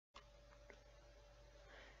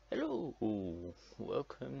Hello,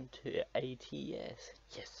 welcome to ATS.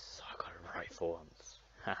 Yes, I got it right for once.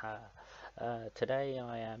 Haha. Today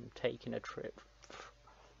I am taking a trip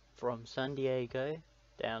from San Diego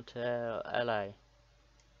down to LA.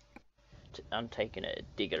 I'm taking a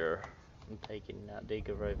digger. I'm taking that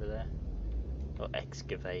digger over there. Or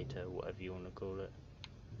excavator, whatever you want to call it.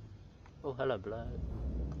 Oh, hello, bloke.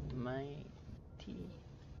 Matey.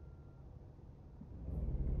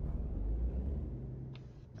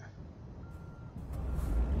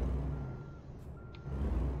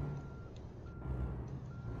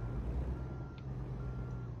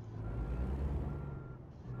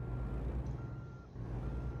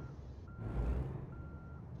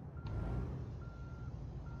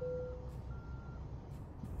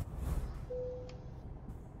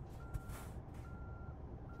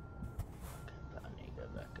 I need to go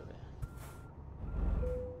back a bit.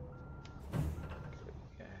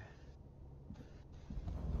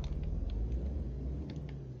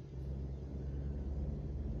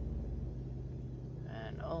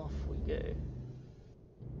 And off we go.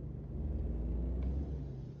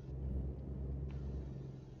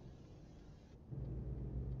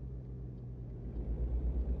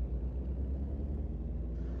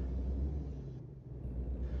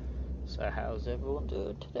 So how's everyone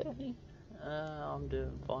doing today? I'm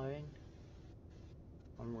doing fine.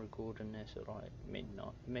 I'm recording this at like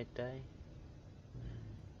midday,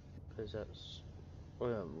 because that's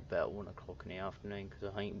about 1 o'clock in the afternoon,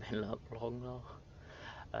 because I ain't been up long now.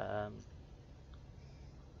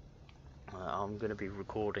 I'm going to be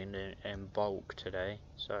recording in bulk today,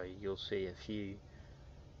 so you'll see a few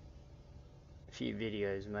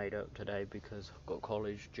videos made up today, because I've got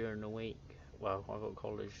college during the week. Well, I've got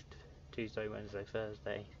college Tuesday, Wednesday,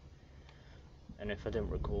 Thursday, and if I didn't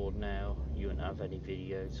record now, you wouldn't have any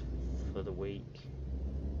videos for the week.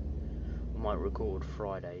 I might record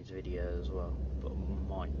Friday's video as well, but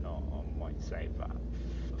might not. I might save that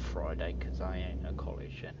for Friday, because I ain't at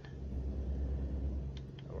college yet.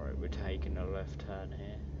 Alright, we're taking a left turn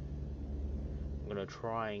here. I'm going to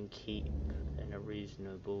try and keep in a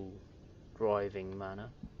reasonable driving manner.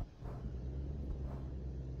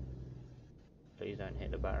 Please don't hit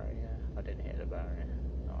the barrier. I didn't hit the barrier.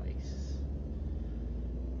 Nice.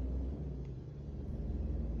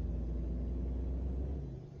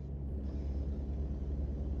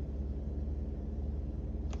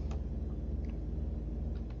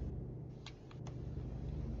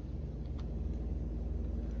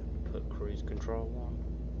 Put cruise control on.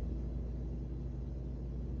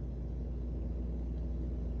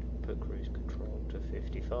 Put cruise control to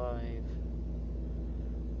 55.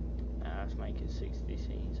 Now let's make it 60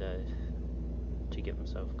 so to get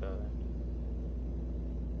myself going.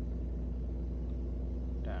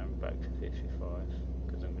 Down back to 55,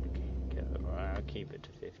 because I'm going to get it right. I'll keep it to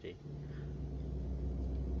 50.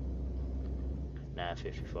 Nah,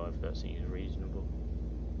 55, that seems reasonable.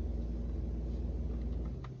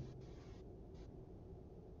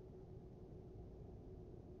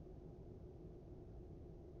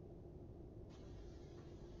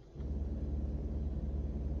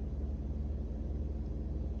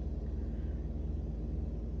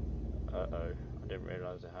 Uh-oh, I didn't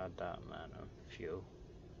realise I had that amount of fuel.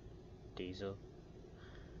 Diesel.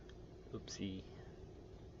 Oopsie.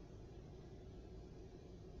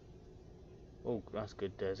 Oh, that's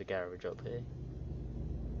good, there's a garage up here.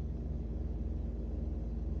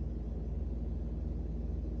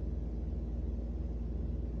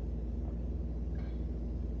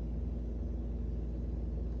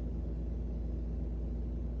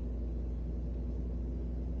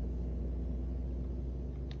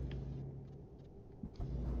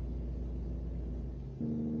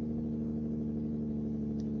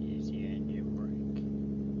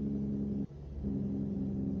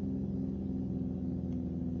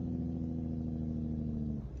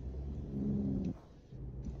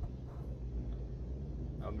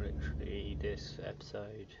 Literally, this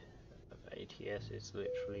episode of ATS is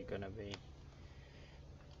literally gonna be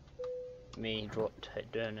me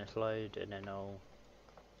doing this load, and then I'll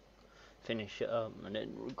finish it up and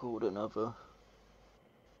then record another.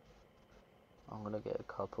 I'm gonna get a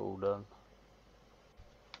couple done.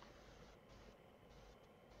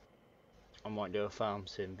 I might do a farm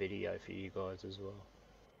sim video for you guys as well.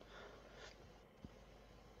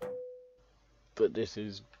 But this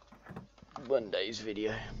is Monday's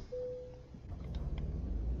video.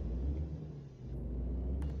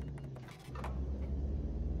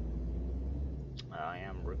 I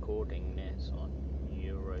am recording this on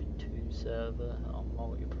Euro 2 server on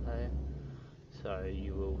multiplayer, so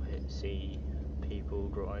you will see people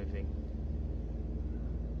driving.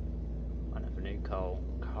 I never knew car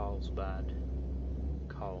Carl's bad.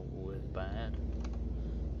 Carl was bad.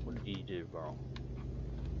 What did he do wrong?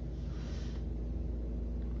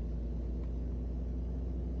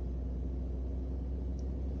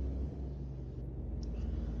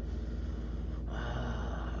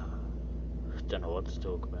 Don't know what to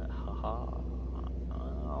talk about. Haha.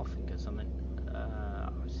 I'll think of something. I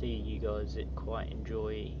see you guys quite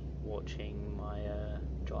enjoy watching my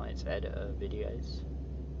Giants editor videos.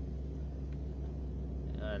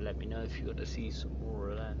 Let me know if you want to see some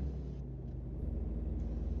more of them,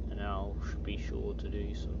 and I'll be sure to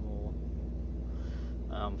do some more.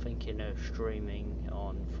 I'm thinking of streaming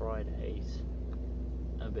on Fridays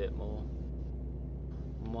a bit more.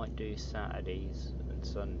 I might do Saturdays and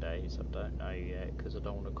Sundays, I don't know yet, because I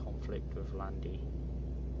don't want to conflict with Landy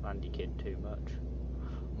Kid too much.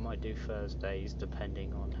 I might do Thursdays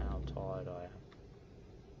depending on how tired I am,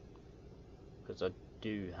 because I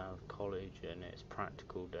do have college and it's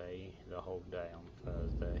practical day the whole day on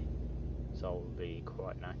Thursday, so I'll be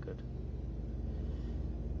quite knackered.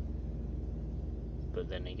 But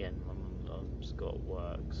then again, my mum's got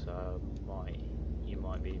work, so you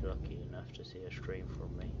might be lucky enough to see a stream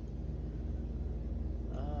from me.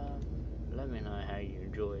 Let me know how you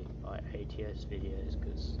enjoy my ATS videos,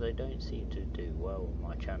 because they don't seem to do well on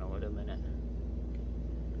my channel at the minute.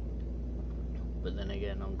 But then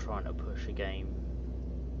again, I'm trying to push a game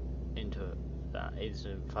that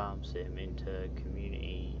isn't farm sim into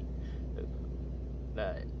community,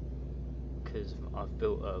 because I've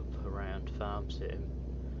built up around farm sim.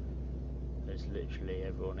 There's literally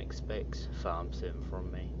everyone expects farm sim from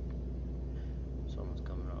me. Someone's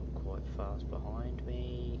coming up quite fast behind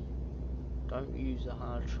me. Don't use a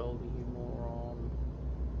hard shoulder, you moron.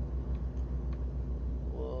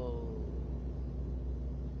 Whoa.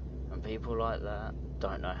 And people like that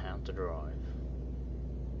don't know how to drive.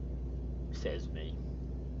 Says me.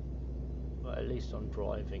 But at least I'm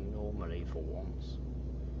driving normally for once.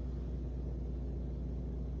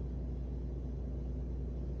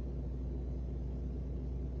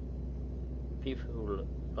 People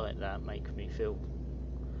like that make me feel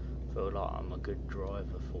like I'm a good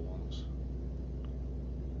driver for once.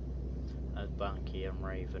 As Banky and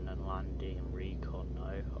Raven and Landy and Recon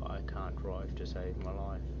know, I can't drive to save my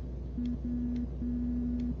life.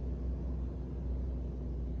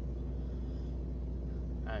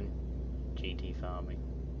 And GT Farming,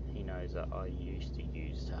 he knows that I used to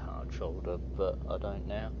use the hard shoulder, but I don't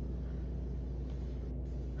now.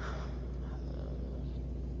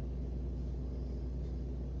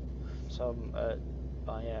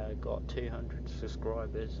 I got 200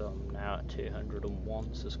 subscribers. I'm now at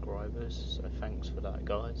 201 subscribers, so thanks for that,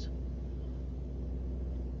 guys.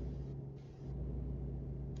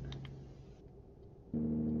 It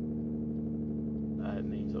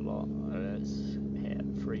means a lot. Let's hit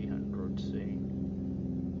 300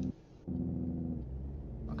 soon.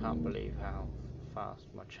 I can't believe how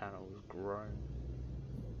fast my channel has grown.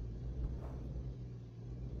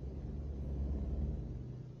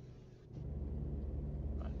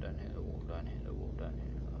 Don't hit the wall, don't hit the wall, don't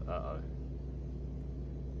hit the wall. Uh-oh.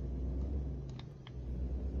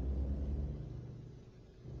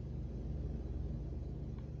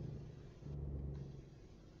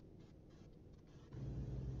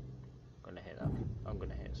 I'm gonna hit that. I'm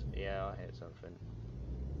gonna hit, yeah, I hit something.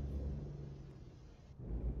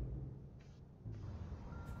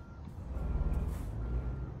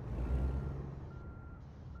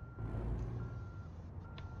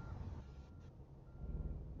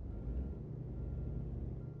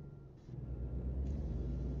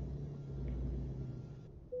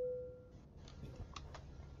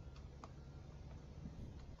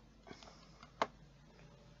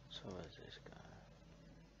 So where's this guy?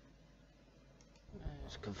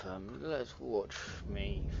 Let's confirm. Let's watch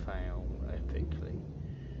me fail epically.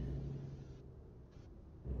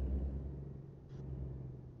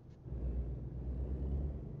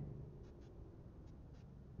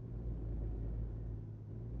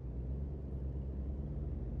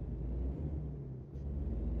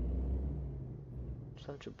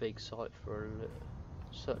 Such a big site for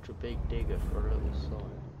such a big digger for a little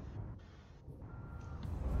site.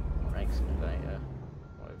 Or excavator,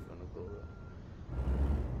 whatever you want to call it.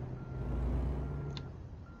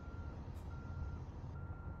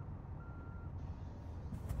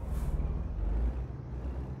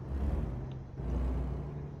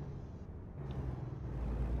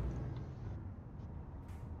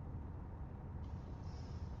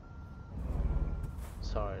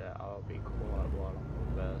 Sorry that I'll be quiet while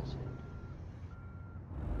I'm reversing.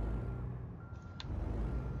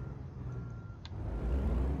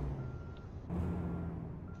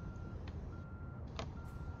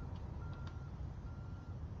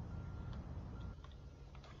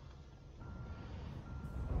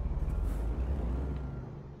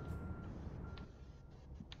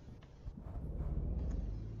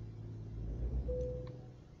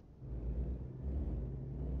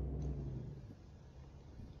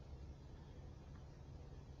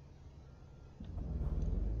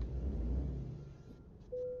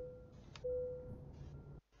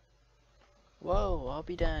 Whoa, I'll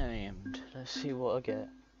be damned. Let's see what I get.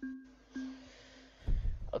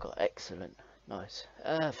 I got excellent. Nice.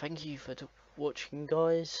 Thank you for watching,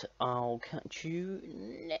 guys. I'll catch you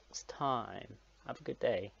next time. Have a good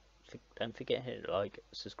day. Don't forget to hit like,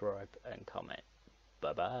 subscribe, and comment.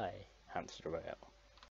 Bye bye. Hamster Rail.